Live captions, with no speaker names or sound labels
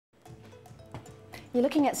You're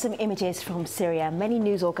looking at some images from Syria. Many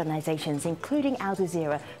news organisations, including Al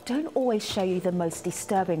Jazeera, don't always show you the most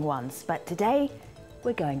disturbing ones, but today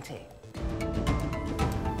we're going to.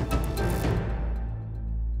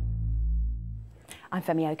 I'm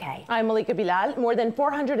Femi Okay. I'm Malika Bilal. More than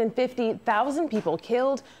 450,000 people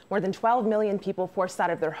killed, more than 12 million people forced out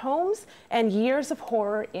of their homes, and years of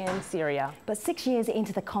horror in Syria. But 6 years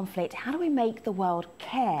into the conflict, how do we make the world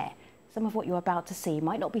care? Some of what you're about to see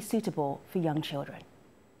might not be suitable for young children.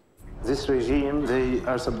 This regime, they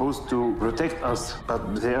are supposed to protect us,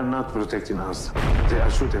 but they are not protecting us. They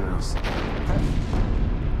are shooting us.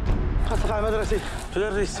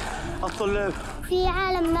 في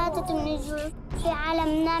عالم ماتت من الجوع، في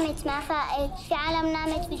عالم نامت مع فائد، في عالم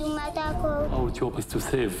نامت بدون ما تاكل. Our job is to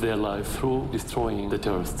save their life through destroying the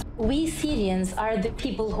terrorists. We Syrians are the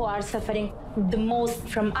people who are suffering the most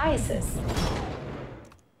from ISIS.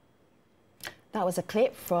 That was a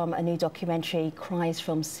clip from a new documentary, Cries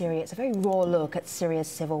from Syria. It's a very raw look at Syria's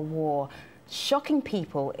civil war. Shocking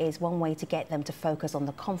people is one way to get them to focus on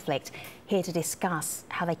the conflict. Here to discuss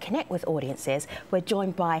how they connect with audiences, we're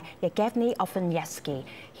joined by Evgeny Afineevsky.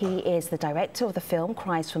 He is the director of the film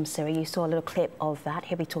Cries from Syria. You saw a little clip of that.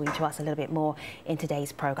 He'll be talking to us a little bit more in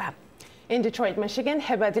today's programme. In Detroit, Michigan,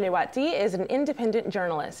 Hiba is an independent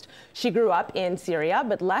journalist. She grew up in Syria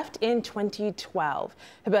but left in 2012.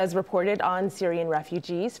 Hiba has reported on Syrian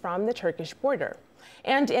refugees from the Turkish border.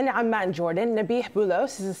 And in Amman, Jordan, Nabih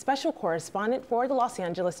Boulos is a special correspondent for the Los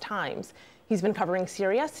Angeles Times. He's been covering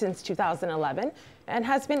Syria since 2011 and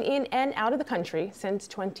has been in and out of the country since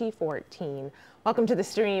 2014. Welcome to the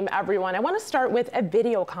stream, everyone. I want to start with a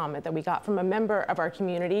video comment that we got from a member of our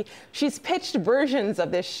community. She's pitched versions of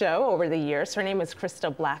this show over the years. Her name is Krista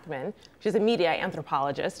Blackman. She's a media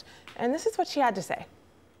anthropologist, and this is what she had to say.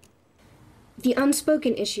 The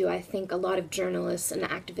unspoken issue I think a lot of journalists and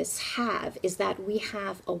activists have is that we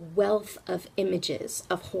have a wealth of images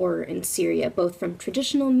of horror in Syria, both from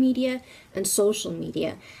traditional media and social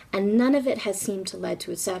media, and none of it has seemed to lead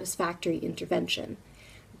to a satisfactory intervention.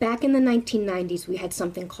 Back in the 1990s, we had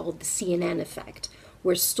something called the CNN effect,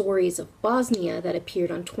 where stories of Bosnia that appeared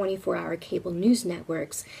on 24-hour cable news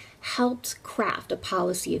networks helped craft a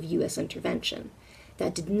policy of U.S. intervention.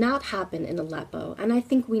 That did not happen in Aleppo, and I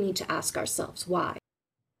think we need to ask ourselves why.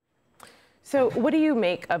 So what do you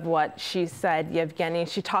make of what she said, Yevgeny?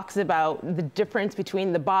 She talks about the difference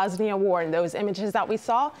between the Bosnia war and those images that we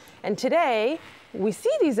saw. And today, we see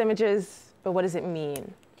these images, but what does it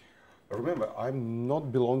mean? Remember, I'm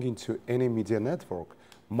not belonging to any media network.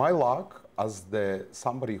 My luck as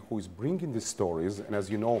somebody who is bringing these stories, and as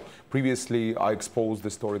you know, previously I exposed the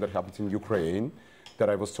story that happened in Ukraine, that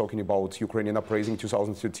I was talking about Ukrainian uprising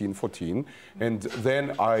 2013-14, and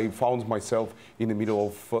then I found myself in the middle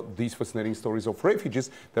of these fascinating stories of refugees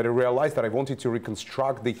that I realized that I wanted to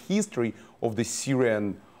reconstruct the history of the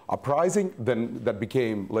Syrian uprising, then that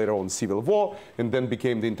became later on civil war, and then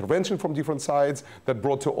became the intervention from different sides that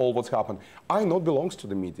brought to all what's happened. I not belongs to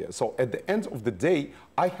the media, so at the end of the day,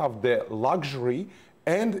 I have the luxury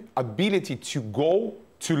and ability to go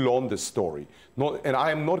to learn the story. And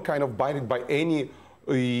I am not kind of bounded by any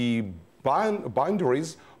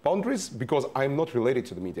boundaries because I'm not related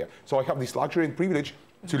to the media. So I have this luxury and privilege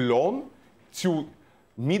to learn, to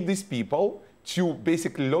meet these people, to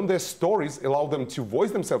basically learn their stories, allow them to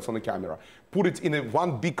voice themselves on the camera, put it in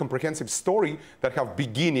one big comprehensive story that have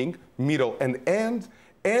beginning, middle, and end,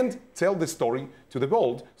 and tell the story to the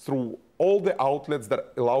world through all the outlets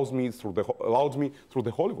that allowed me through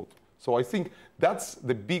the Hollywood. So I think that's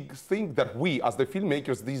the big thing that we, as the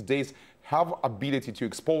filmmakers these days, have ability to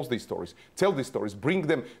expose these stories, tell these stories, bring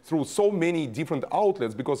them through so many different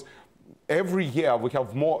outlets, because every year we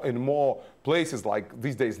have more and more places like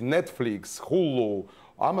these days, Netflix, Hulu,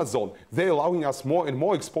 Amazon, they're allowing us more and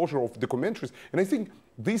more exposure of documentaries. And I think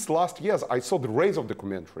these last years, I saw the rise of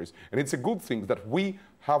documentaries. And it's a good thing that we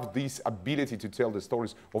have this ability to tell the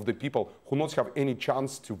stories of the people who not have any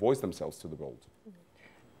chance to voice themselves to the world.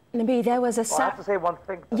 Nabi, there was a... Well, I have to say one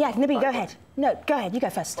thing. Yeah, Nabi, go ahead. No, go ahead. You go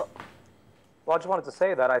first. Well, I just wanted to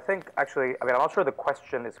say that I think, actually, I'm not sure the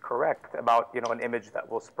question is correct about, an image that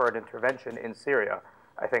will spur an intervention in Syria.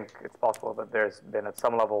 I think it's possible that there's been, at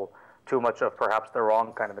some level, too much of perhaps the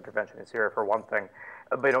wrong kind of intervention in Syria, for one thing.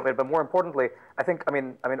 But more importantly, I think,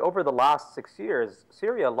 over the last 6 years,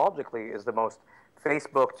 Syria logically is the most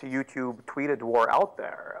Facebook to YouTube tweeted war out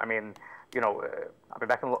there.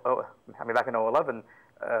 Back in 2011.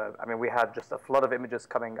 We had just a flood of images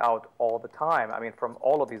coming out all the time. From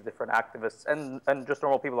all of these different activists and just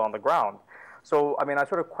normal people on the ground. So, I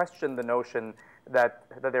sort of question the notion that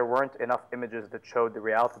there weren't enough images that showed the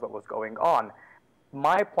reality of what was going on.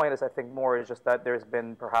 my point is, I think, more is just that there's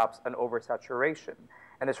been perhaps an oversaturation.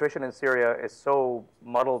 And the situation in Syria is so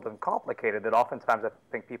muddled and complicated that oftentimes I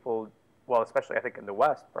think people, well, especially I think in the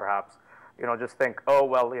West, perhaps, just think, oh,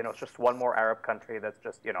 well, it's just one more Arab country that's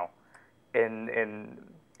just,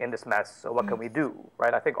 in this mess. So what can we do,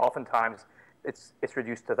 right? I think oftentimes it's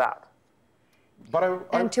reduced to that. But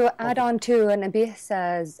and to add on to what Nabih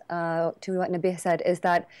said, is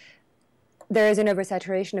that there is an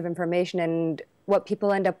oversaturation of information, and what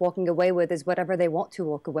people end up walking away with is whatever they want to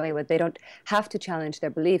walk away with. They don't have to challenge their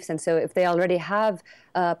beliefs. And so if they already have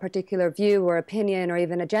a particular view or opinion or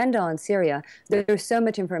even agenda on Syria, there's so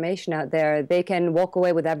much information out there, they can walk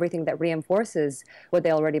away with everything that reinforces what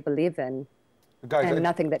they already believe in. Guys, and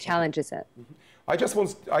nothing that challenges it. I just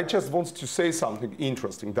want to say something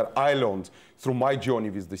interesting that I learned through my journey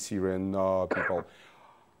with the Syrian people.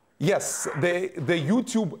 Yes, the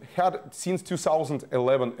YouTube had since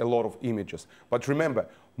 2011 a lot of images, but remember,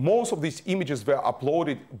 most of these images were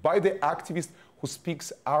uploaded by the activist who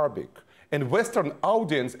speaks Arabic. And Western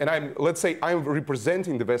audience, and let's say I'm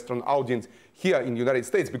representing the Western audience here in the United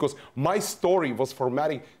States, because my story was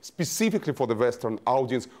formatted specifically for the Western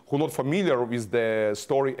audience who are not familiar with the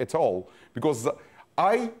story at all. Because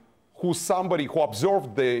who's somebody who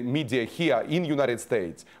observed the media here in the United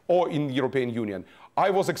States or in the European Union, I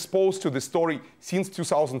was exposed to the story since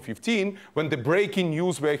 2015 when the breaking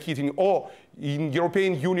news were hitting, oh, in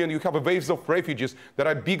European Union you have waves of refugees that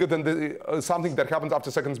are bigger than something that happened after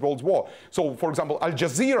Second World War. So, for example, Al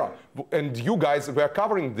Jazeera, and you guys were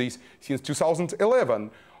covering this since 2011.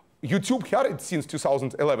 YouTube had it since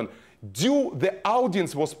 2011. Do the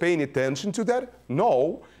audience was paying attention to that?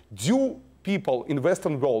 No. Do people in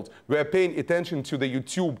Western world were paying attention to the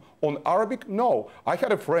YouTube on Arabic? No. I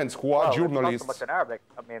had friends who are journalists. It's not so much in Arabic.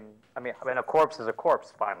 I mean, a corpse is a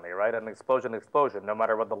corpse finally, right? An explosion, no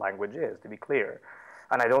matter what the language is, to be clear.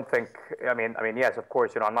 And I don't think, I mean, yes, of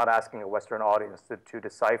course, I'm not asking a Western audience to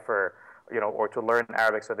decipher, or to learn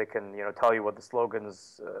Arabic so they can, tell you what the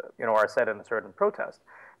slogans, are said in a certain protest.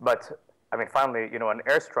 But I mean, finally, an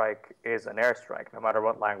airstrike is an airstrike, no matter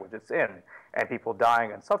what language it's in. And people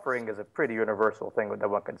dying and suffering is a pretty universal thing that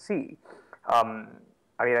one can see. I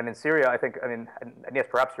mean, and in Syria, I think, and yes,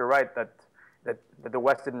 perhaps you're right that the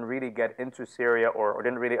West didn't really get into Syria or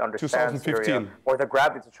didn't really understand Syria or the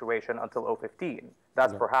gravity situation until 2015.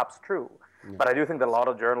 That's perhaps true. Yeah. But I do think that a lot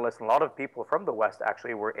of journalists and a lot of people from the West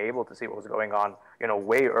actually were able to see what was going on,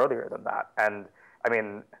 way earlier than that. And I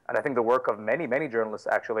mean, and I think the work of many, many journalists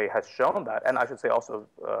actually has shown that, and I should say also,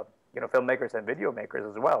 filmmakers and video makers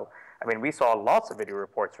as well. I mean, we saw lots of video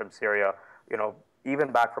reports from Syria,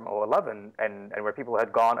 even back from 2011, and where people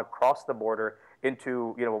had gone across the border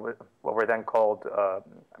into, what were then called,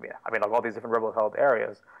 like all these different rebel-held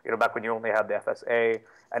areas. Back when you only had the FSA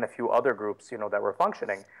and a few other groups, that were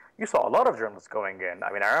functioning, you saw a lot of journalists going in.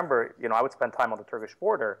 I mean, I remember, I would spend time on the Turkish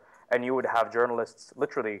border, and you would have journalists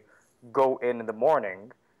literally go in the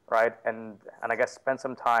morning, right, and I guess spend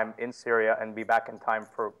some time in Syria and be back in time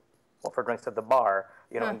for drinks at the bar,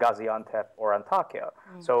 in Gaziantep or Antakya.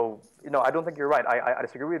 So, I don't think you're right. I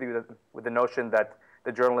disagree with you with the notion that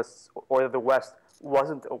the journalists or the West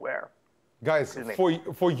wasn't aware. Guys, for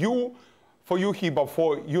you, Hiba,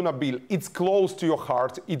 for you, Nabil, it's close to your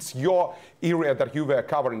heart. It's your area that you were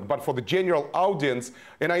covering. But for the general audience,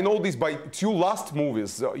 and I know this by two last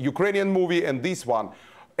movies, Ukrainian movie and this one,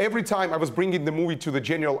 every time I was bringing the movie to the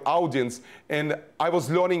general audience, and I was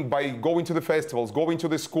learning by going to the festivals, going to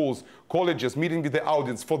the schools, colleges, meeting with the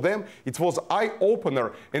audience. For them, it was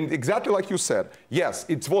eye-opener. And exactly like you said, yes,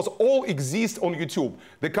 it was all exist on YouTube.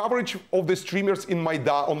 The coverage of the streamers on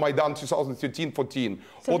Maidan 2013-14,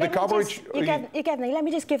 or the coverage... Evgeny, let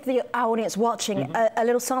me just give the audience watching a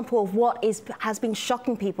little sample of what has been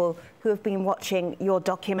shocking people who have been watching your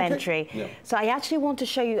documentary. Okay. Yeah. So I actually want to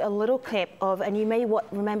show you a little clip of, and you may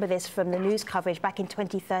remember this from the news coverage back in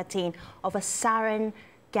 2013, of a sarin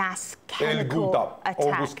gas chemical attack.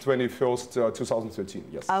 August 21st, 2013,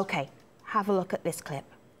 yes. Okay, have a look at this clip.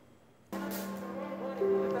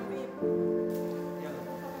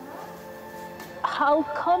 How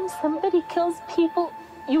come somebody kills people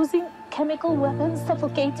using chemical weapons,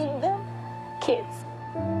 suffocating them? Kids.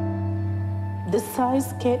 The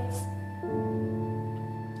size kids.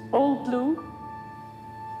 All blue.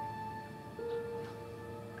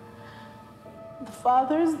 The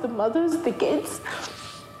fathers, the mothers, the kids.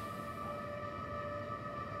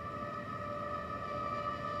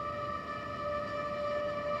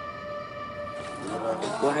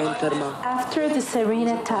 After the Syrian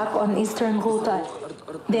attack on Eastern Ghouta,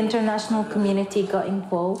 the international community got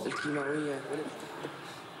involved.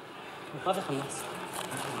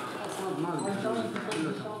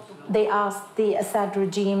 They asked the Assad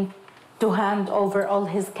regime to hand over all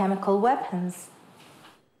his chemical weapons.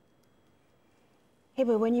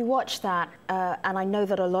 Hiba, when you watch that, and I know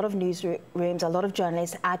that a lot of newsrooms, a lot of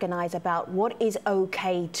journalists agonize about what is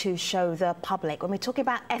okay to show the public. When we're talking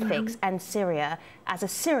about ethics and Syria, as a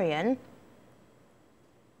Syrian,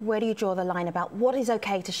 where do you draw the line about what is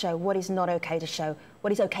okay to show, what is not okay to show,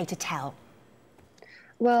 what is okay to tell?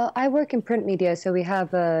 Well, I work in print media, so we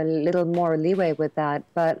have a little more leeway with that.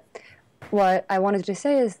 But what I wanted to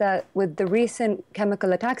say is that with the recent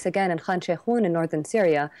chemical attacks, again, in Khan Sheikhoun in northern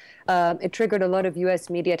Syria, it triggered a lot of U.S.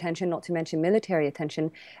 media attention, not to mention military attention.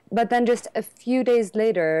 But then just a few days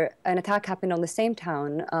later, an attack happened on the same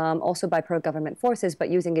town, also by pro-government forces, but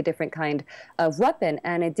using a different kind of weapon.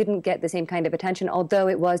 And it didn't get the same kind of attention, although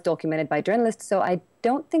it was documented by journalists. So I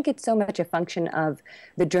don't think it's so much a function of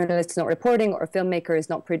the journalists not reporting or filmmakers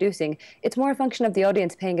not producing. It's more a function of the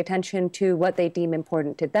audience paying attention to what they deem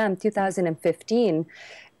important to them. 2015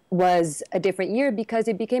 was a different year because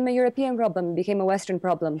it became a European problem, it became a Western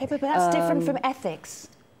problem. Hey, but that's different from ethics,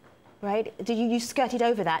 right? You skirted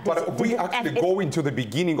over that. But we actually go into the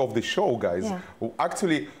beginning of the show, guys. Yeah.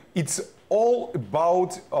 Actually, it's all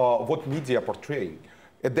about what media are portraying.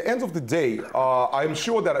 At the end of the day, I'm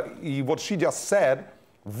sure that what she just said,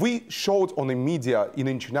 we showed on the media, in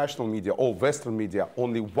international media or Western media,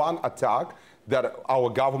 only one attack that our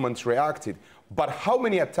government reacted. But how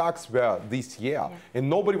many attacks were this year? Yeah. And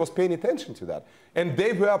nobody was paying attention to that. And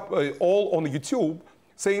they were all on YouTube,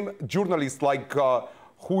 same journalists like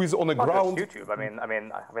who is on the ground. Not just YouTube. I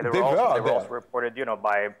mean, they were also reported,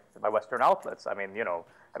 by Western outlets.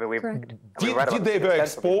 Did they were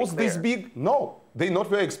exposed this big? No, they not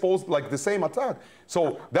were exposed like the same attack.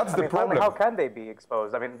 So that's the problem. How can they be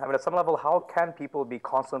exposed? I mean, at some level, how can people be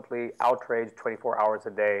constantly outraged 24 hours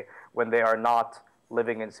a day when they are not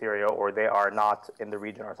living in Syria or they are not in the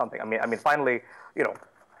region or something? I mean, finally,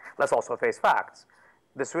 let's also face facts.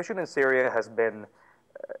 The situation in Syria has been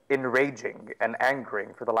enraging and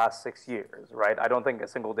angering for the last 6 years, right? I don't think a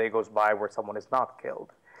single day goes by where someone is not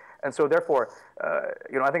killed. And so therefore,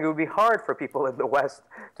 I think it would be hard for people in the West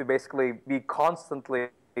to basically be constantly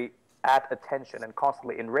at attention and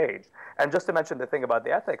constantly enraged. And just to mention the thing about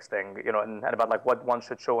the ethics thing, and about like what one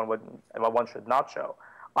should show and what one should not show,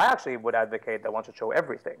 I actually would advocate that one should show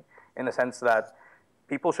everything, in the sense that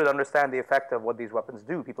people should understand the effect of what these weapons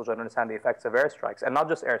do. People should understand the effects of airstrikes, and not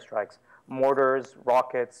just airstrikes, mortars,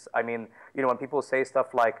 rockets. I mean, when people say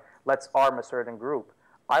stuff like, let's arm a certain group,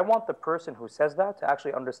 I want the person who says that to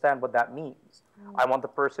actually understand what that means. I want the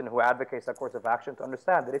person who advocates that course of action to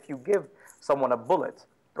understand that if you give someone a bullet,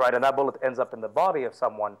 right, and that bullet ends up in the body of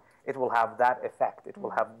someone, it will have that effect. It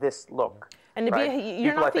will have this look. And right?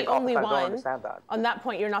 You're not the only one. That. On that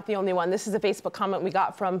point, you're not the only one. This is a Facebook comment we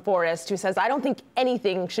got from Forrest, who says, I don't think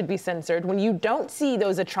anything should be censored. When you don't see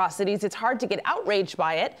those atrocities, it's hard to get outraged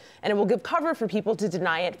by it, and it will give cover for people to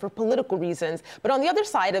deny it for political reasons. But on the other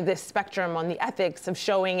side of this spectrum, on the ethics of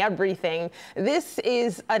showing everything, this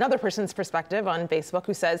is another person's perspective on Facebook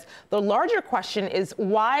who says, the larger question is,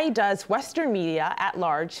 why does Western media at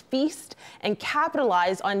large feast and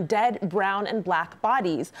capitalize on dead brown and black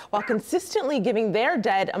bodies while consistently giving their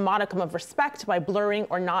dead a modicum of respect by blurring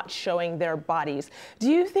or not showing their bodies? Do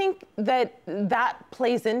you think that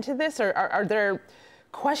plays into this, or are there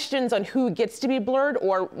questions on who gets to be blurred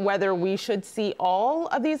or whether we should see all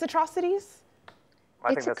of these atrocities?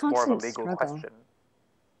 I think that's more of a legal question.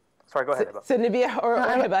 Sorry, go ahead, Hiba. So Nabia or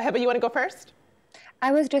Hiba, you want to go first?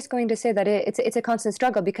 I was just going to say that it's a constant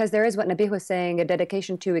struggle, because there is what Nabih was saying, a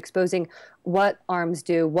dedication to exposing what arms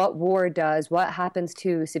do, what war does, what happens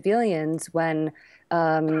to civilians when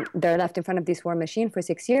they're left in front of this war machine for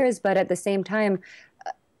 6 years. But at the same time,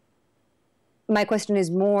 my concern is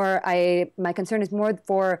more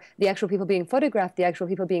for the actual people being photographed, the actual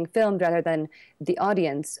people being filmed, rather than the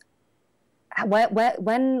audience.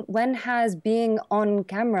 When has being on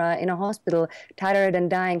camera in a hospital, tired and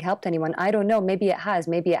dying, helped anyone? I don't know. Maybe it has,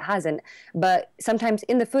 maybe it hasn't. But sometimes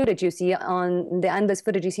in the footage you see, on the endless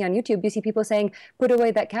footage you see on YouTube, you see people saying, put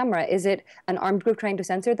away that camera. Is it an armed group trying to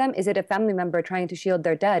censor them? Is it a family member trying to shield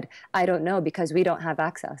their dead? I don't know, because we don't have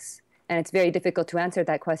access. And it's very difficult to answer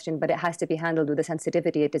that question, but it has to be handled with the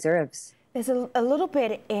sensitivity it deserves. There's a little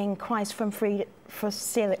bit in Cries from Syria,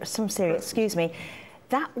 excuse me.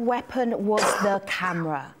 That weapon was the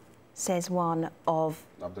camera, says one of...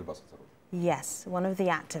 Yes, one of the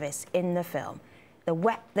activists in the film.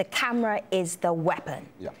 The camera is the weapon.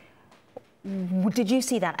 Yeah. Did you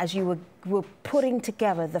see that as you were putting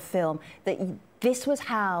together the film, that this was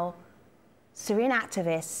how Syrian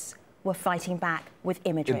activists were fighting back with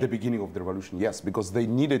imagery. At the beginning of the revolution, yes, because they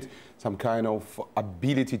needed some kind of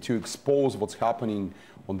ability to expose what's happening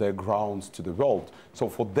on their grounds to the world. So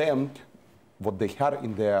for them, what they had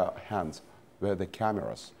in their hands were the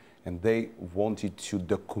cameras, and they wanted to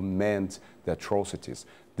document the atrocities.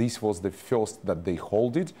 This was the first that they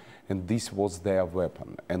held it, and this was their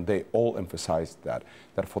weapon. And they all emphasized that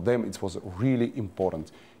for them it was really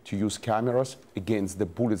important to use cameras against the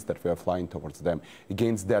bullets that were flying towards them,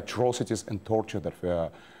 against the atrocities and torture that were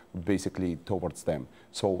basically towards them.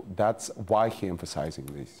 So that's why he emphasizing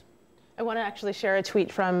this. I want to actually share a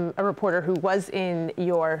tweet from a reporter who was in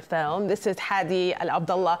your film. This is Hadi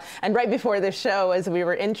Al-Abdullah. And right before the show, as we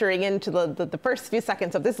were entering into the first few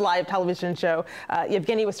seconds of this live television show,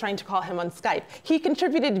 Evgeny was trying to call him on Skype. He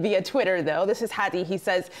contributed via Twitter, though. This is Hadi. He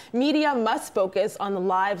says, media must focus on the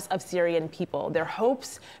lives of Syrian people, their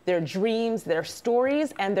hopes, their dreams, their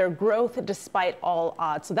stories, and their growth despite all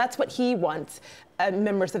odds. So that's what he wants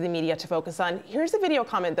members of the media to focus on. Here's a video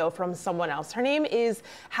comment, though, from someone else. Her name is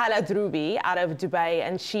Hala Drubi out of Dubai,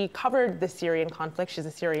 and she covered the Syrian conflict. She's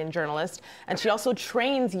a Syrian journalist, and she also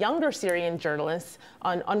trains younger Syrian journalists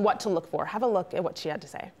on what to look for. Have a look at what she had to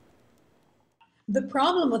say. The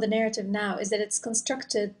problem with the narrative now is that it's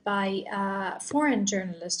constructed by foreign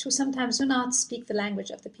journalists who sometimes do not speak the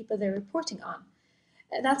language of the people they're reporting on.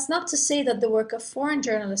 That's not to say that the work of foreign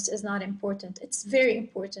journalists is not important. It's very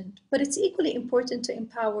important, but it's equally important to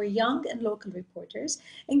empower young and local reporters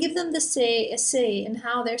and give them a say in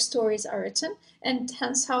how their stories are written and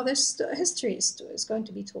hence how their history is going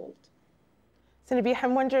to be told. So Nabi,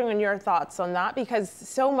 I'm wondering on your thoughts on that, because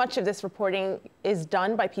so much of this reporting is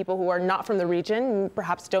done by people who are not from the region and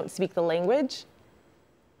perhaps don't speak the language.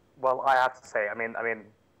 Well, I have to say,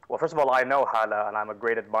 well, first of all, I know Hala, and I'm a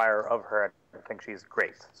great admirer of her. I think she's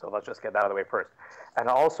great. So let's just get that out of the way first. And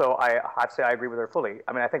also, I have to say I agree with her fully.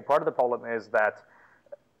 I think part of the problem is that,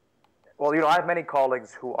 well, I have many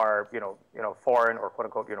colleagues who are, foreign or quote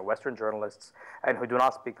unquote, Western journalists, and who do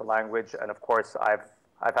not speak the language. And of course, I've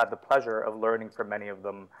had the pleasure of learning from many of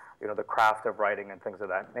them, the craft of writing and things of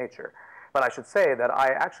that nature. But I should say that I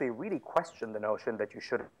actually really question the notion that you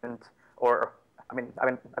shouldn't, or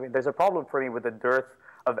there's a problem for me with the dearth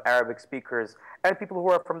of Arabic speakers and people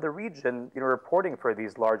who are from the region, reporting for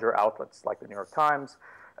these larger outlets like the New York Times,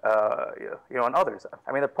 and others.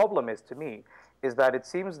 The problem is, to me, is that it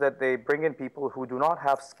seems that they bring in people who do not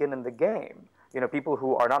have skin in the game. People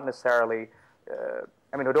who are not necessarily,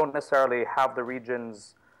 who don't necessarily have the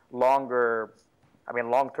region's long-term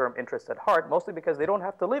interest at heart, mostly because they don't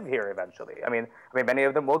have to live here eventually. Many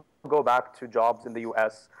of them will go back to jobs in the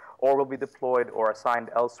U.S. or will be deployed or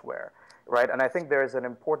assigned elsewhere. Right, and I think there is an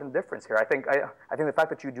important difference here. I think the fact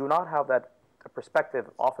that you do not have that perspective,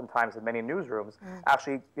 oftentimes in many newsrooms,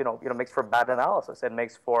 actually, makes for bad analysis. It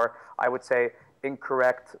makes for, I would say,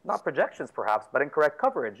 incorrect, not projections perhaps, but incorrect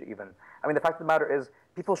coverage even. The fact of the matter is,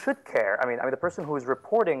 people should care. The person who is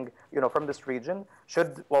reporting, from this region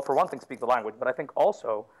should, well, for one thing, speak the language, but I think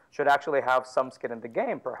also should actually have some skin in the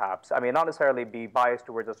game, perhaps. Not necessarily be biased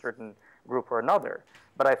towards a certain group or another,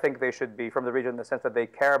 but I think they should be from the region in the sense that they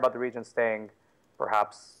care about the region staying,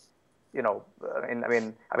 perhaps, they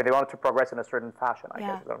want it to progress in a certain fashion, I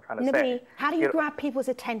guess is what I'm trying to say. How do you grab people's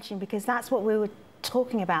attention? Because that's what we were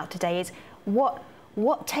talking about today, is what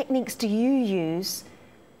techniques do you use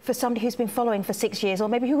for somebody who's been following for 6 years, or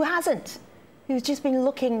maybe who hasn't, who's just been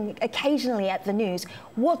looking occasionally at the news?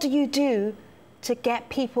 What do you do to get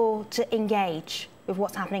people to engage with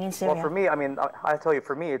what's happening in Syria? Well, for me, I tell you,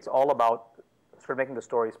 for me, it's all about sort of making the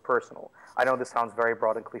stories personal. I know this sounds very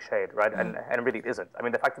broad and cliched, right? And it really isn't.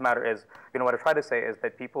 The fact of the matter is, what I try to say is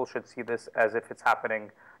that people should see this as if it's happening,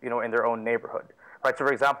 in their own neighborhood, right? So,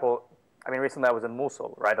 for example, recently I was in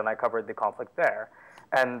Mosul, right, and I covered the conflict there.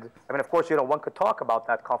 And of course, one could talk about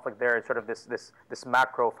that conflict there in sort of this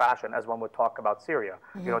macro fashion, as one would talk about Syria,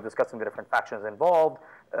 discussing the different factions involved,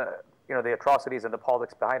 the atrocities and the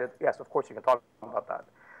politics behind it. Yes, of course, you can talk about that.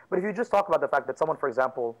 But if you just talk about the fact that someone, for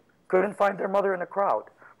example, couldn't find their mother in a crowd,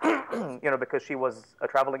 because she was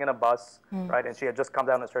traveling in a bus, right, and she had just come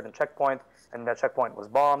down a certain checkpoint, and that checkpoint was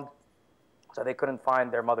bombed, so they couldn't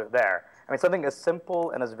find their mother there. Something as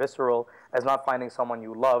simple and as visceral as not finding someone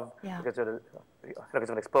you love because of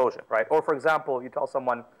an explosion, right? Or, for example, you tell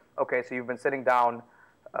someone, okay, so you've been sitting down,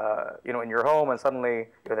 in your home, and suddenly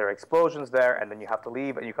there are explosions there, and then you have to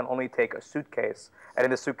leave, and you can only take a suitcase, and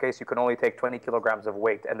in the suitcase you can only take 20 kilograms of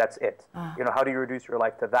weight, and that's it. How do you reduce your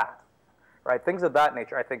life to that, right? Things of that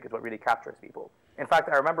nature, I think, is what really captures people. In fact,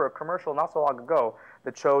 I remember a commercial not so long ago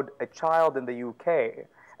that showed a child in the UK,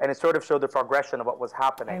 and it sort of showed the progression of what was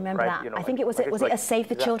happening. I remember that. I think it was, was it a Save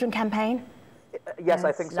the Children campaign? Yes,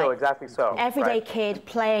 I think so, like exactly so. Everyday right. kid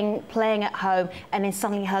playing at home, and then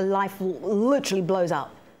suddenly her life literally blows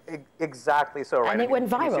up. Exactly so, right? And it went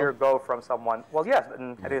viral. You see her go from someone, well, yes,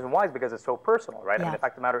 and the reason why is because it's so personal, right? Yeah. I mean, the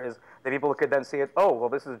fact of the matter is that people could then see it, oh, well,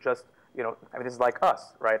 this is just, you know, I mean, this is like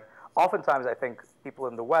us, right? Oftentimes, I think people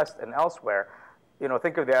in the West and elsewhere, you know,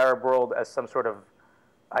 think of the Arab world as some sort of,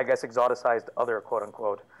 I guess, exoticized other, quote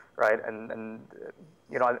unquote, right? And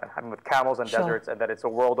you know, I mean, with camels and deserts, and that it's a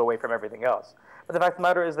world away from everything else. But the fact of the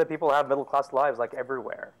matter is that people have middle-class lives like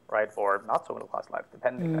everywhere, right? Or not so middle-class lives,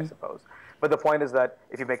 depending, I suppose. But the point is that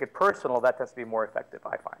if you make it personal, that tends to be more effective,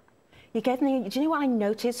 I find. Evgeny, do you know what I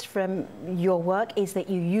noticed from your work is that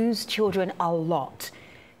you use children a lot.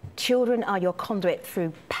 Children are your conduit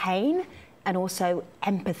through pain and also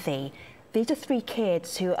empathy. These are 3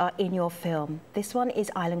 kids who are in your film. This one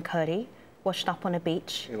is Alan Kurdi, washed up on a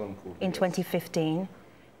beach in 2015.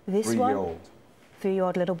 This 3-year-old.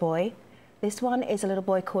 3-year-old little boy. This one is a little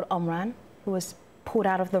boy called Omran, who was pulled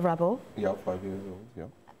out of the rubble. Yeah, 5 years old, yeah.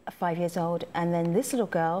 5 years old. And then this little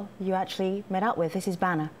girl you actually met up with, this is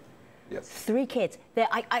Bana. Yes. 3 kids.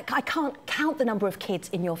 I can't count the number of kids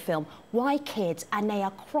in your film. Why kids? And they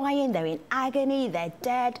are crying, they're in agony, they're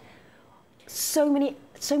dead. So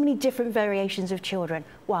many different variations of children.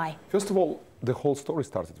 Why? First of all, the whole story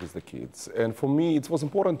started with the kids. And for me, it was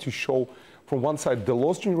important to show from one side the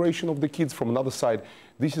lost generation of the kids, from another side,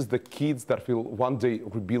 this is the kids that will one day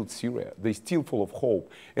rebuild Syria. They're still full of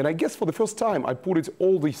hope. And I guess for the first time, I put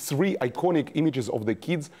all these 3 iconic images of the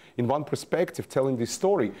kids in one perspective, telling this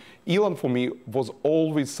story. Ilan, for me, was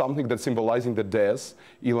always something that symbolizing the death.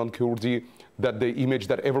 Alan Kurdi, that the image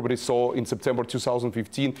that everybody saw in September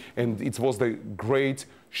 2015, and it was the great,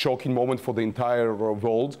 shocking moment for the entire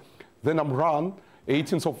world. Then Amran,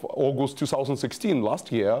 18th of August 2016,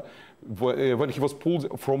 last year, when he was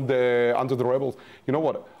pulled from under the rebels. You know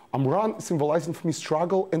what? Amran symbolizing for me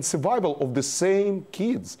struggle and survival of the same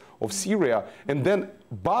kids of Syria. And then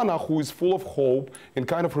Bana, who is full of hope and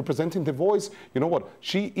kind of representing the voice, you know what?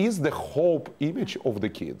 She is the hope image of the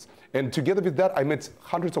kids. And together with that, I met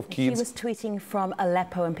hundreds of kids. She was tweeting from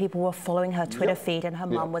Aleppo and people were following her Twitter feed, and her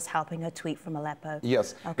mum was helping her tweet from Aleppo.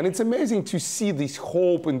 Yes, okay. And it's amazing to see this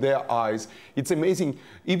hope in their eyes. It's amazing.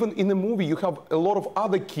 Even in the movie, you have a lot of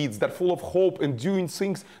other kids that are full of hope and doing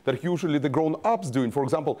things that usually the grown-ups doing. For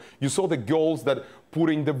example, you saw the girls that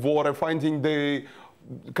putting the water, finding the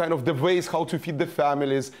kind of the ways how to feed the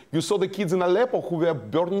families. You saw the kids in Aleppo who were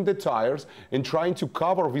burning the tires and trying to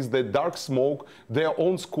cover with the dark smoke their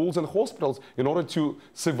own schools and hospitals in order to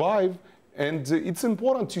survive. And it's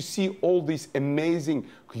important to see all these amazing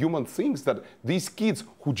human things that these kids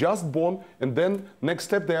who just born and then next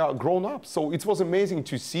step they are grown up. So it was amazing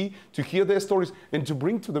to see, to hear their stories and to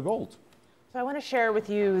bring to the world. So I want to share with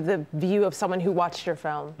you the view of someone who watched your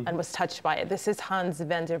film and was touched by it. This is Hans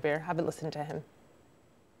van der Veer. Have a listen to him.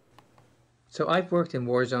 So I've worked in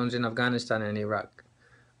war zones in Afghanistan and Iraq,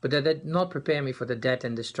 but that did not prepare me for the death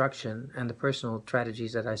and destruction and the personal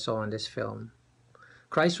tragedies that I saw in this film.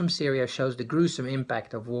 Cries from Syria shows the gruesome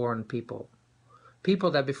impact of war on people.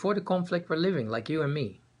 People that before the conflict were living like you and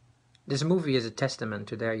me. This movie is a testament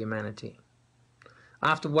to their humanity.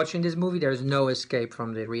 After watching this movie, there is no escape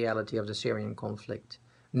from the reality of the Syrian conflict.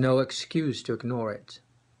 No excuse to ignore it.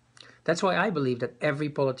 That's why I believe that every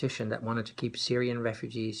politician that wanted to keep Syrian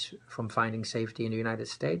refugees from finding safety in the United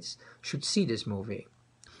States should see this movie.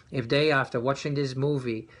 If they, after watching this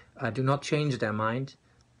movie, do not change their mind,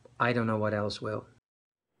 I don't know what else will.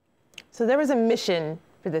 So there was a mission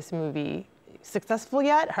for this movie. Successful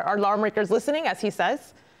yet? Are lawmakers listening, as he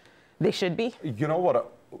says? They should be. You know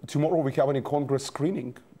what? Tomorrow we're having a Congress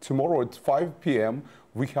screening. Tomorrow at 5 p.m.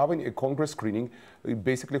 we're having a Congress screening,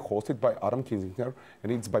 basically hosted by Adam Kinzinger,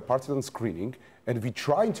 and it's bipartisan screening, and we're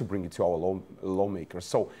trying to bring it to our lawmakers.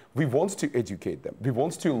 So we want to educate them. We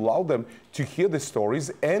want to allow them to hear the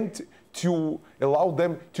stories and to allow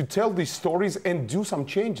them to tell these stories and do some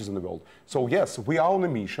changes in the world. So yes, we are on a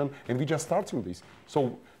mission, and we're just starting this.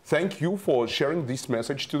 So thank you for sharing this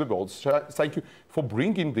message to the world. Thank you for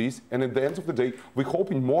bringing this. And at the end of the day, we're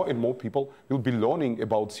hoping more and more people will be learning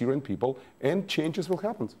about Syrian people and changes will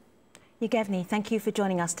happen. Evgeny, thank you for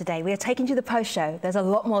joining us today. We are taking to the post-show. There's a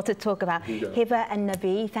lot more to talk about. Yeah. Hiba and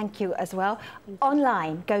Nabi, thank you as well.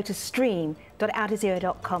 Online, go to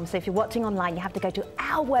stream.aljazeera.com. So if you're watching online, you have to go to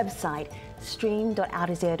our website,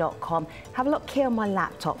 stream.aljazeera.com. Have a look here on my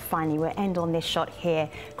laptop, finally. We'll end on this shot here.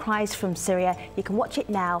 Cries from Syria. You can watch it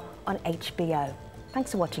now on HBO.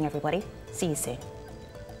 Thanks for watching, everybody. See you soon.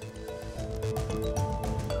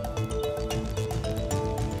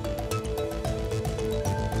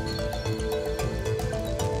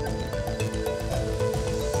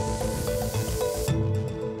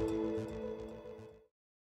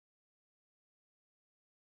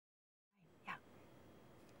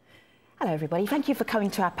 Hello everybody, thank you for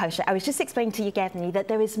coming to our post show. I was just explaining to you, Evgeny, that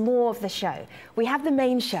there is more of the show. We have the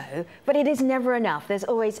main show, but it is never enough. There's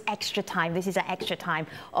always extra time. This is an extra time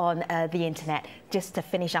on the internet just to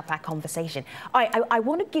finish up our conversation. I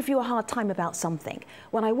want to give you a hard time about something.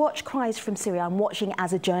 When I watch Cries from Syria, I'm watching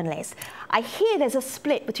as a journalist. I hear there's a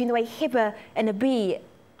split between the way Hiba and Nabi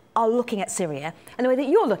are looking at Syria and the way that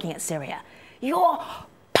you're looking at Syria. You're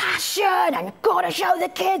passion and gotta show the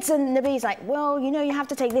kids, and Nabi's like, well, you know, you have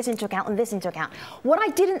to take this into account and this into account. What I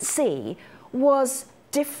didn't see was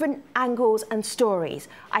different angles and stories.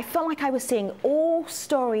 I felt like I was seeing all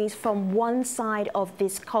stories from one side of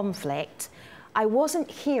this conflict. I wasn't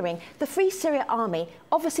hearing the Free Syria Army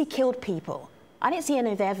obviously killed people. I didn't see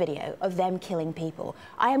any of their video of them killing people.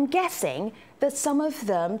 I am guessing that some of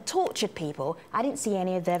them tortured people. I didn't see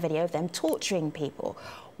any of their video of them torturing people.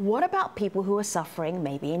 What about people who are suffering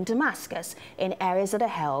maybe in Damascus, in areas that are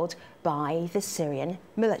held by the Syrian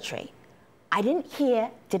military? I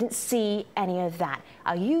didn't see any of that.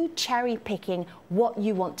 Are you cherry picking what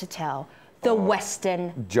you want to tell the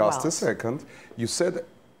Western Just world? a second. You said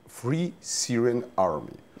Free Syrian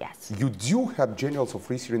Army. Yes. You do have generals of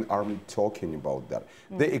Free Syrian Army talking about that.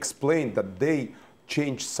 They explained that they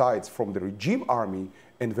changed sides from the regime army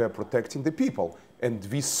and were protecting the people. And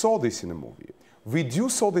we saw this in the movie. We do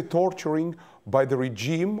saw the torturing by the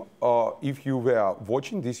regime. If you were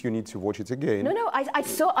watching this, you need to watch it again. No, I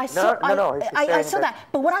saw that.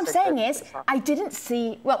 But what I'm saying is, I didn't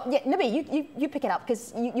see. Well, yeah, Nabi, you pick it up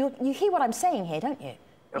because you hear what I'm saying here, don't you?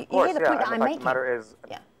 Of course, you hear the point that I'm making. The matter is,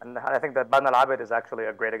 and I think that Ban al-Abid is actually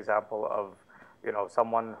a great example of,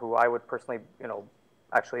 someone who I would personally,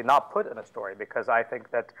 actually not put in a story, because I think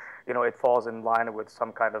that, it falls in line with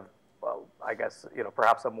some kind of, well, I guess,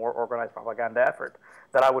 perhaps a more organized propaganda effort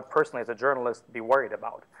that I would personally, as a journalist, be worried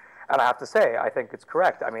about. And I have to say, I think it's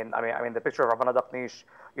correct. I mean, the picture of Ravana Dakhnish,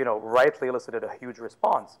 rightly elicited a huge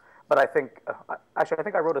response. But I think, actually, I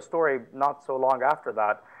think I wrote a story not so long after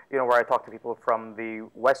that, where I talked to people from the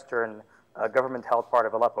Western government-held part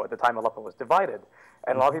of Aleppo. At the time, Aleppo was divided.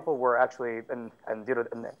 And a lot of people were actually, and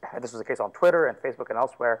this was the case on Twitter and Facebook and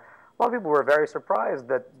elsewhere, a lot of people were very surprised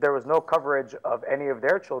that there was no coverage of any of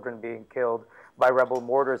their children being killed by rebel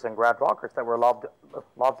mortars and grad rockets that were lobbed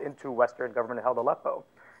into Western government-held Aleppo.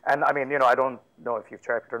 And I mean, I don't know if you've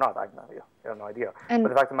checked or not. I have no idea. But the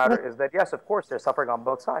fact of the matter is that, yes, of course, they're suffering on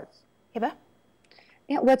both sides. Hiba?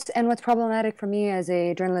 Yeah, what's problematic for me as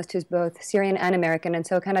a journalist who's both Syrian and American, and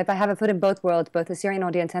so kind of I have a foot in both worlds, both the Syrian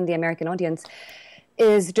audience and the American audience,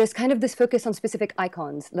 is just kind of this focus on specific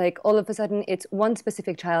icons. Like all of a sudden it's one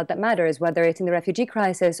specific child that matters, whether it's in the refugee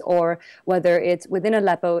crisis or whether it's within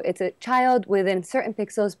Aleppo. It's a child within certain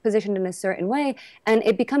pixels positioned in a certain way, and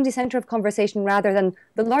it becomes the center of conversation rather than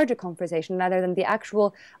the larger conversation, rather than the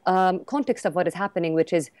actual context of what is happening,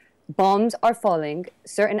 which is bombs are falling,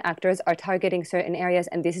 certain actors are targeting certain areas,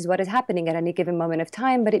 and this is what is happening at any given moment of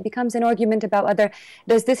time. But it becomes an argument about whether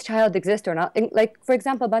does this child exist or not. Like, for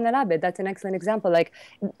example, Ban al-Abid, that's an excellent example. Like,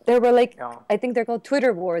 there were I think they're called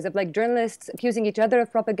Twitter wars of journalists accusing each other of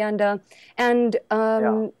propaganda, and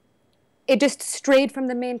it just strayed from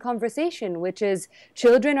the main conversation, which is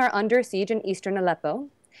children are under siege in eastern Aleppo,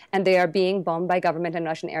 and they are being bombed by government and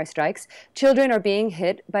Russian airstrikes. Children are being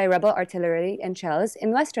hit by rebel artillery and shells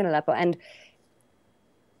in western Aleppo. And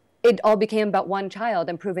it all became about one child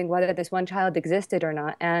and proving whether this one child existed or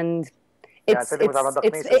not. And it's the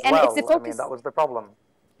focus. That was the problem.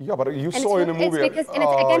 Yeah, but you saw in the movie.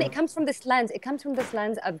 Again, it comes from this lens. It comes from this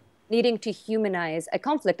lens of needing to humanize a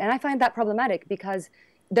conflict. And I find that problematic because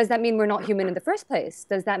does that mean we're not human in the first place?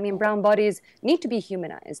 Does that mean brown bodies need to be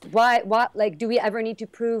humanized? Why, do we ever need to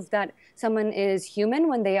prove that someone is human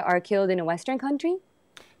when they are killed in a Western country?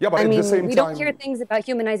 Yeah, but at the same time, we don't hear things about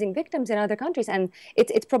humanizing victims in other countries, and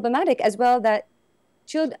it's problematic as well that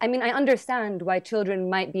children. I mean, I understand why children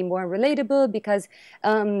might be more relatable because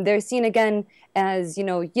they're seen again as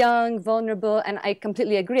young, vulnerable, and I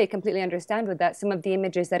completely agree. I completely understand with that. Some of the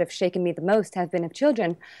images that have shaken me the most have been of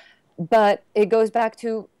children. But it goes back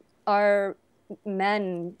to our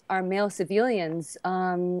men, our male civilians,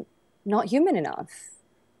 not human enough.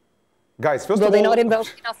 Guys, first of all, they not invoke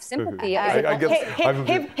enough sympathy? I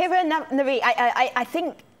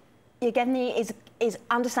think Evgeny is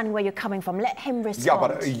understanding where you're coming from. Let him respond. Yeah,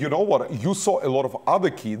 but you know what? You saw a lot of other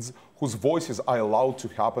kids whose voices are allowed to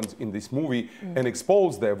happen in this movie and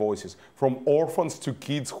expose their voices, from orphans to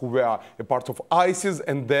kids who were a part of ISIS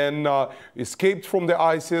and then escaped from the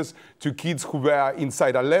ISIS, to kids who were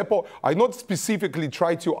inside Aleppo. I not specifically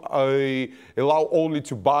try to allow only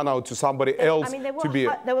to ban out to somebody else. I mean, to be.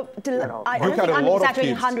 I don't think I'm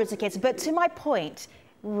exaggerating hundreds of kids, but to my point,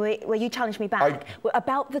 where you challenged me back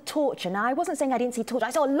about the torture. Now, I wasn't saying I didn't see torture.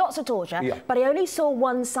 I saw lots of torture, but I only saw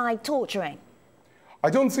one side torturing. I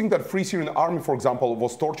don't think that Free Syrian Army, for example,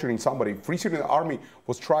 was torturing somebody. Free Syrian Army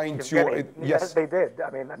was trying to. Yes, they did. I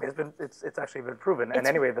mean, it's actually been proven. And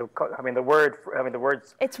anyway, the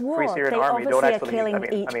words it's war. Free Syrian Army don't actually.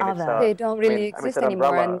 They don't really exist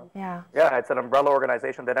anymore. Yeah, it's an umbrella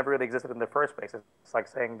organization that never really existed in the first place. It's like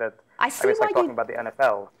saying that. It's like talking about the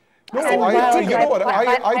NFL. No, you know what?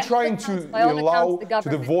 I trying to allow to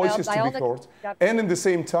the voices to be heard, and at the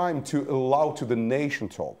same time to allow to the nation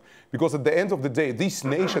talk. Because at the end of the day, this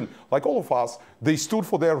nation, like all of us, they stood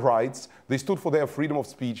for their rights, they stood for their freedom of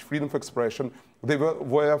speech, freedom of expression. They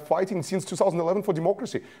were fighting since 2011 for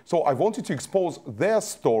democracy. So I wanted to expose their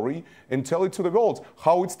story and tell it to the world,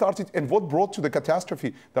 how it started and what brought to the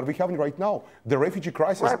catastrophe that we're having right now, the refugee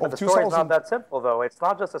crisis of 2000. The story's not that simple, though. It's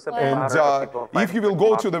not just a simple matter of people if you will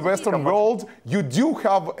go to the Western world, you do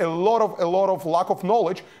have a lot of lack of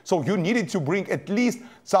knowledge. So you needed to bring at least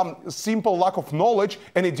some simple lack of knowledge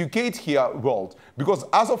and educate here world. Because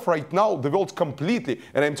as of right now, the world completely,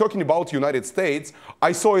 and I'm talking about United States,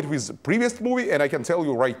 I saw it with previous movie, and I can tell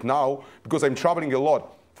you right now, because I'm traveling a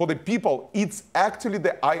lot, for the people, it's actually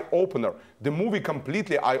the eye-opener. The movie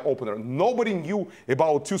completely eye-opener. Nobody knew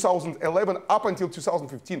about 2011 up until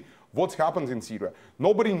 2015 what happened in Syria.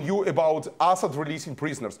 Nobody knew about Assad releasing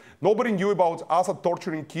prisoners. Nobody knew about Assad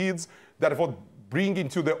torturing kids that were bringing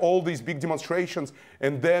to all these big demonstrations,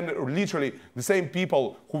 and then literally the same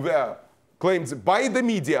people who were claimed by the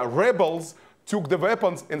media rebels took the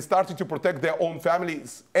weapons and started to protect their own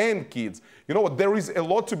families and kids. You know what, there is a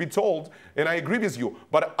lot to be told, and I agree with you,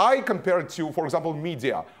 but I compare it to, for example,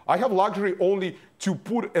 media. I have luxury only to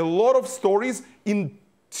put a lot of stories in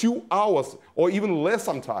 2 hours or even less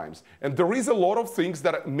sometimes. And there is a lot of things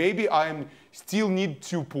that maybe I still need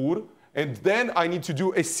to put, and then I need to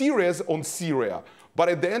do a series on Syria. But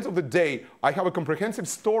at the end of the day, I have a comprehensive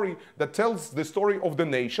story that tells the story of the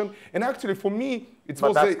nation. And actually, for me,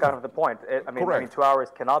 But that's kind of the point. I mean, 2 hours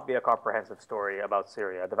cannot be a comprehensive story about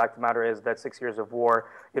Syria. The fact of the matter is that 6 years of war,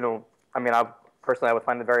 personally, I would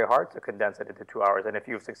find it very hard to condense it into 2 hours. And if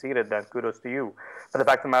you've succeeded, then kudos to you. But the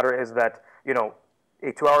fact of the matter is that,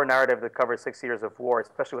 a 2-hour narrative that covers 6 years of war,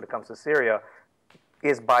 especially when it comes to Syria,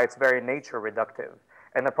 is by its very nature reductive.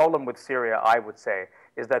 And the problem with Syria, I would say,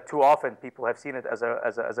 is that too often people have seen it as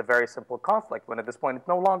a very simple conflict, when at this point it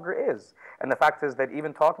no longer is. And the fact is that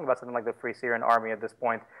even talking about something like the Free Syrian Army at this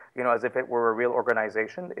point, as if it were a real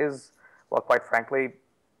organization, is, well, quite frankly,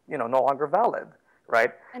 no longer valid.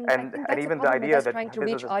 Right, and even the idea that trying to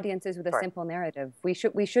reach audiences with a simple narrative, we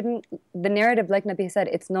shouldn't. The narrative, like Nabi said,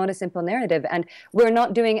 it's not a simple narrative, and we're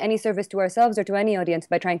not doing any service to ourselves or to any audience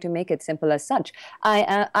by trying to make it simple as such.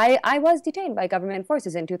 I was detained by government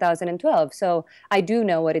forces in 2012, so I do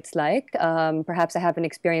know what it's like. Perhaps I haven't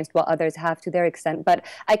experienced what others have to their extent, but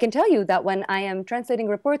I can tell you that when I am translating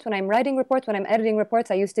reports, when I'm writing reports, when I'm editing reports,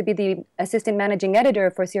 I used to be the assistant managing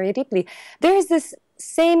editor for Syria Deeply. There is this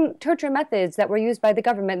same torture methods that were used by the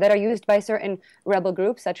government that are used by certain rebel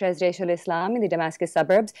groups such as Jaish al-Islam in the Damascus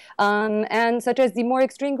suburbs and such as the more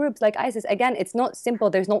extreme groups like ISIS. Again, it's not simple.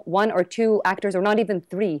 There's not 1 or 2 actors or not even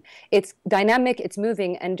 3. It's dynamic, it's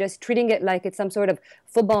moving, and just treating it like it's some sort of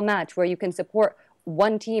football match where you can support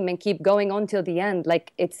one team and keep going on till the end,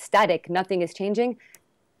 like it's static, nothing is changing.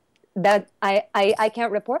 That I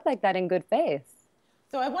can't report like that in good faith.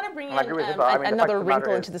 So I want to bring in another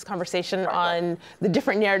wrinkle into this conversation on the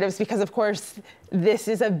different narratives, because, of course, this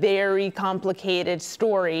is a very complicated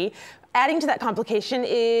story. Adding to that complication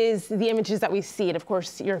is the images that we see. And of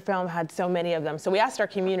course, your film had so many of them. So we asked our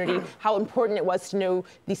community how important it was to know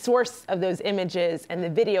the source of those images and the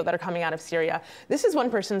video that are coming out of Syria. This is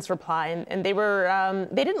one person's reply, and they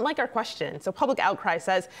didn't like our question. So Public Outcry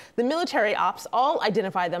says, the military ops all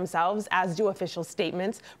identify themselves, as do official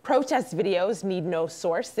statements. Protest videos need no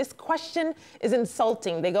source. This question is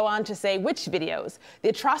insulting. They go on to say, which videos? The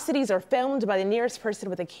atrocities are filmed by the nearest person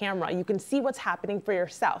with a camera. You can see what's happening for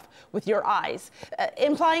yourself with your eyes,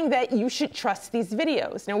 implying that you should trust these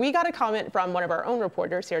videos. Now, we got a comment from one of our own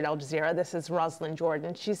reporters here at Al Jazeera. This is Rosalind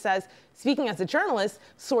Jordan. She says, speaking as a journalist,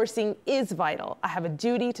 sourcing is vital. I have a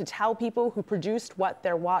duty to tell people who produced what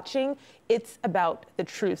they're watching. It's about the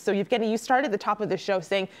truth. So, Evgeny, you started at the top of the show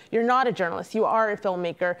saying you're not a journalist, you are a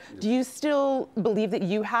filmmaker. Do you still believe that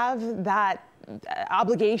you have that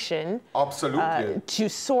obligation to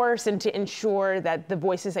source and to ensure that the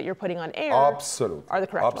voices that you're putting on air are the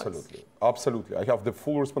correct ones? Absolutely. I have the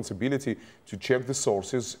full responsibility to check the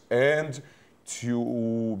sources and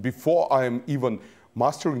to, before I'm even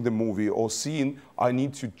mastering the movie or scene, I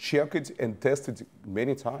need to check it and test it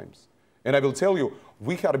many times. And I will tell you,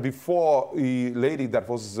 we had before a lady that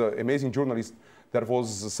was an amazing journalist that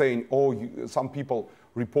was saying, oh, some people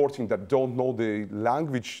reporting that don't know the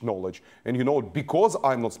language knowledge. And you know, because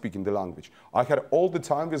I'm not speaking the language, I had all the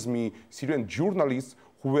time with me Syrian journalists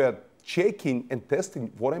who were checking and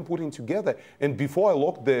testing what I'm putting together. And before I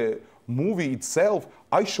locked the movie itself,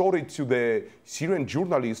 I showed it to the Syrian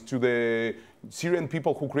journalists, to the Syrian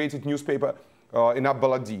people who created newspaper in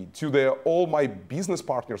Baladi, to all my business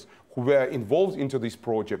partners who were involved into this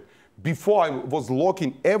project. Before I was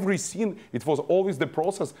locking every scene, it was always the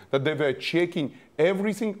process that they were checking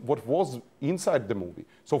everything what was inside the movie.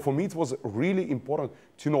 So for me, it was really important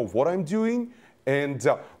to know what I'm doing. And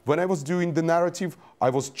when I was doing the narrative, I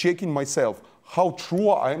was checking myself how true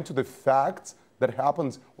I am to the facts that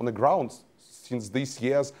happens on the ground, since these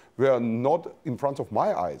years were not in front of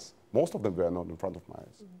my eyes. Most of them were not in front of my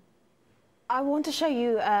eyes. I want to show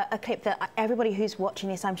you a clip that everybody who's watching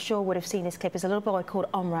this, I'm sure, would have seen this clip. It's a little boy called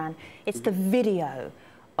Omran. It's the video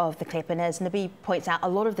of the clip, and as Nabi points out, a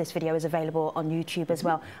lot of this video is available on YouTube as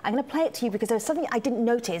well. I'm going to play it to you because there's something I didn't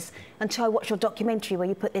notice until I watched your documentary where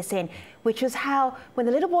you put this in, which was how when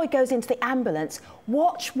the little boy goes into the ambulance,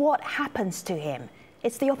 watch what happens to him.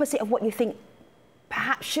 It's the opposite of what you think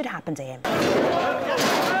perhaps should happen to him.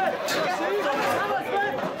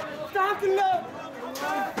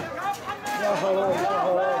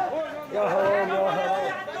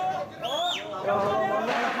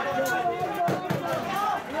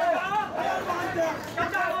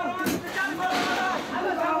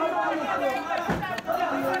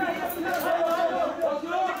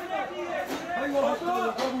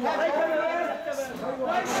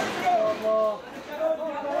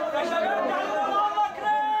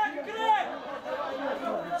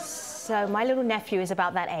 So my little nephew is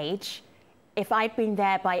about that age. If I'd been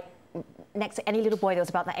there next to any little boy that was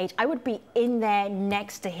about that age, I would be in there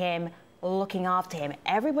next to him, looking after him.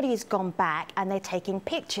 Everybody's gone back and they're taking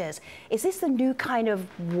pictures. Is this the new kind of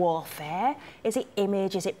warfare? Is it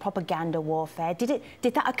image? Is it propaganda warfare? Did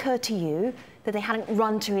that occur to you, that they hadn't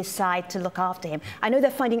run to his side to look after him? I know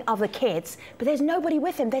they're finding other kids, but there's nobody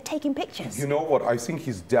with him. They're taking pictures. You know what? I think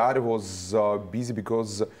his dad was busy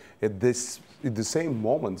because at the same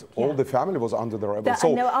moment, all the family was under the rebels.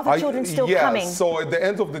 So no other children still coming. So at the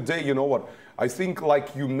end of the day, you know what? I think,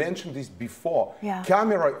 like you mentioned this before,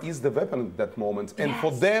 camera is the weapon at that moment. And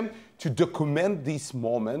for them to document this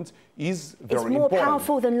moment is very important. It's more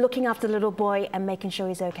powerful than looking after the little boy and making sure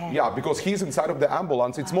he's okay. Yeah, because he's inside of the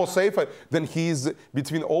ambulance. It's more safer than he's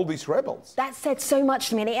between all these rebels. That said so much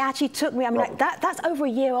to me. And it actually took me, I mean, like, that's over a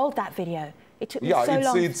year old, that video. It took me so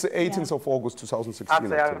long. It's 18th of August 2016. I'd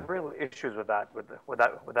say I have real issues with that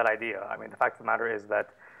idea. I mean, the fact of the matter is that,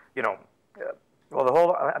 you know, well, the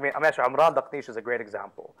whole, I mean, actually, Amran Daqnish is a great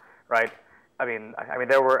example, right? I mean,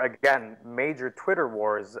 there were, again, major Twitter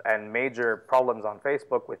wars and major problems on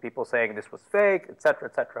Facebook with people saying this was fake, et cetera,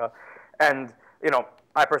 et cetera. And, you know,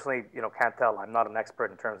 I personally, you know, can't tell. I'm not an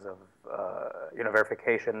expert in terms of, you know,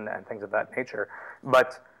 verification and things of that nature.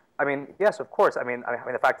 But, I mean, yes, of course. I mean,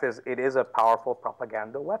 the fact is, it is a powerful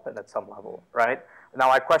propaganda weapon at some level, right?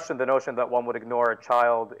 Now, I question the notion that one would ignore a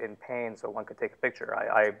child in pain so one could take a picture.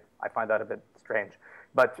 I find that a bit strange.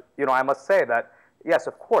 But, you know, I must say that, yes,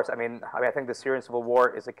 of course. I mean, I think the Syrian civil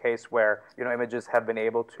war is a case where, you know, images have been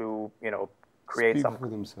able to, you know, create some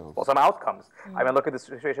outcomes. I mean, look at the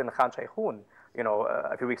situation in Khan Sheikhoun, you know,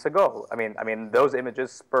 a few weeks ago. I mean, those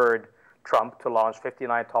images spurred Trump to launch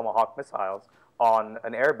 59 Tomahawk missiles on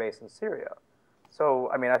an air base in Syria. So,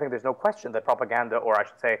 I mean, I think there's no question that propaganda, or I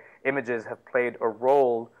should say, images have played a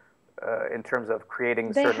role in terms of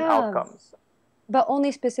creating certain outcomes. But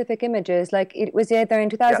only specific images. Like, it was either in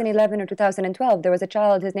 2011 or 2012. There was a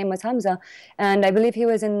child, his name was Hamza, and I believe he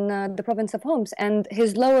was in the province of Homs, and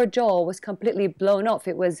his lower jaw was completely blown off.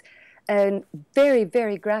 It was a very,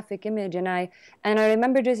 very graphic image, and I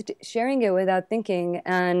remember just sharing it without thinking,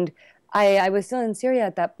 and I was still in Syria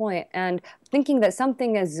at that point, and thinking that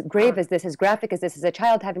something as grave as this, as graphic as this, as a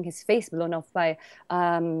child having his face blown off by,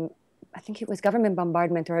 I think it was government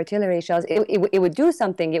bombardment or artillery shells, it would do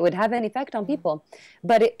something, it would have an effect on people.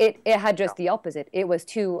 But it had just the opposite. It was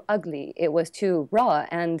too ugly, it was too raw,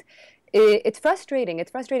 and it's frustrating.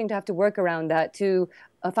 It's frustrating to have to work around that, to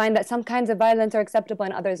find that some kinds of violence are acceptable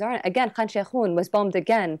and others aren't. Again, Khan Sheikhoun was bombed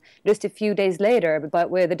again just a few days later, but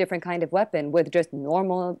with a different kind of weapon, with just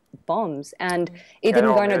normal bombs. And it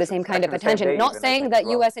didn't garner the same kind of attention. Not saying that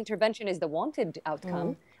U.S. intervention is the wanted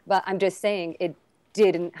outcome, but I'm just saying it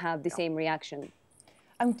didn't have the same reaction.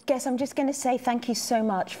 I guess I'm just going to say thank you so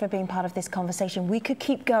much for being part of this conversation. We could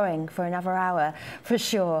keep going for another hour, for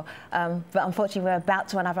sure. But unfortunately, we're about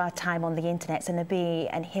to run out of our time on the internet. So Nabi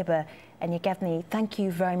and Hiba, And Evgeny, thank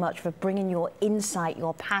you very much for bringing your insight,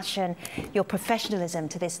 your passion, your professionalism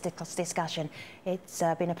to this discussion. It's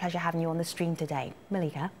been a pleasure having you on the stream today.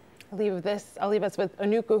 Malika? I'll leave us with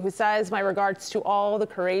Anuku, who says, my regards to all the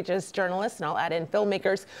courageous journalists, and I'll add in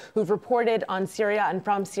filmmakers who've reported on Syria and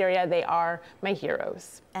from Syria. They are my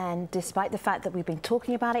heroes. And despite the fact that we've been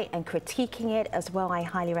talking about it and critiquing it as well, I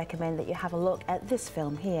highly recommend that you have a look at this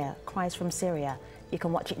film here, Cries from Syria. You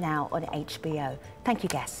can watch it now on HBO. Thank you,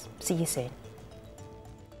 guests. See you soon.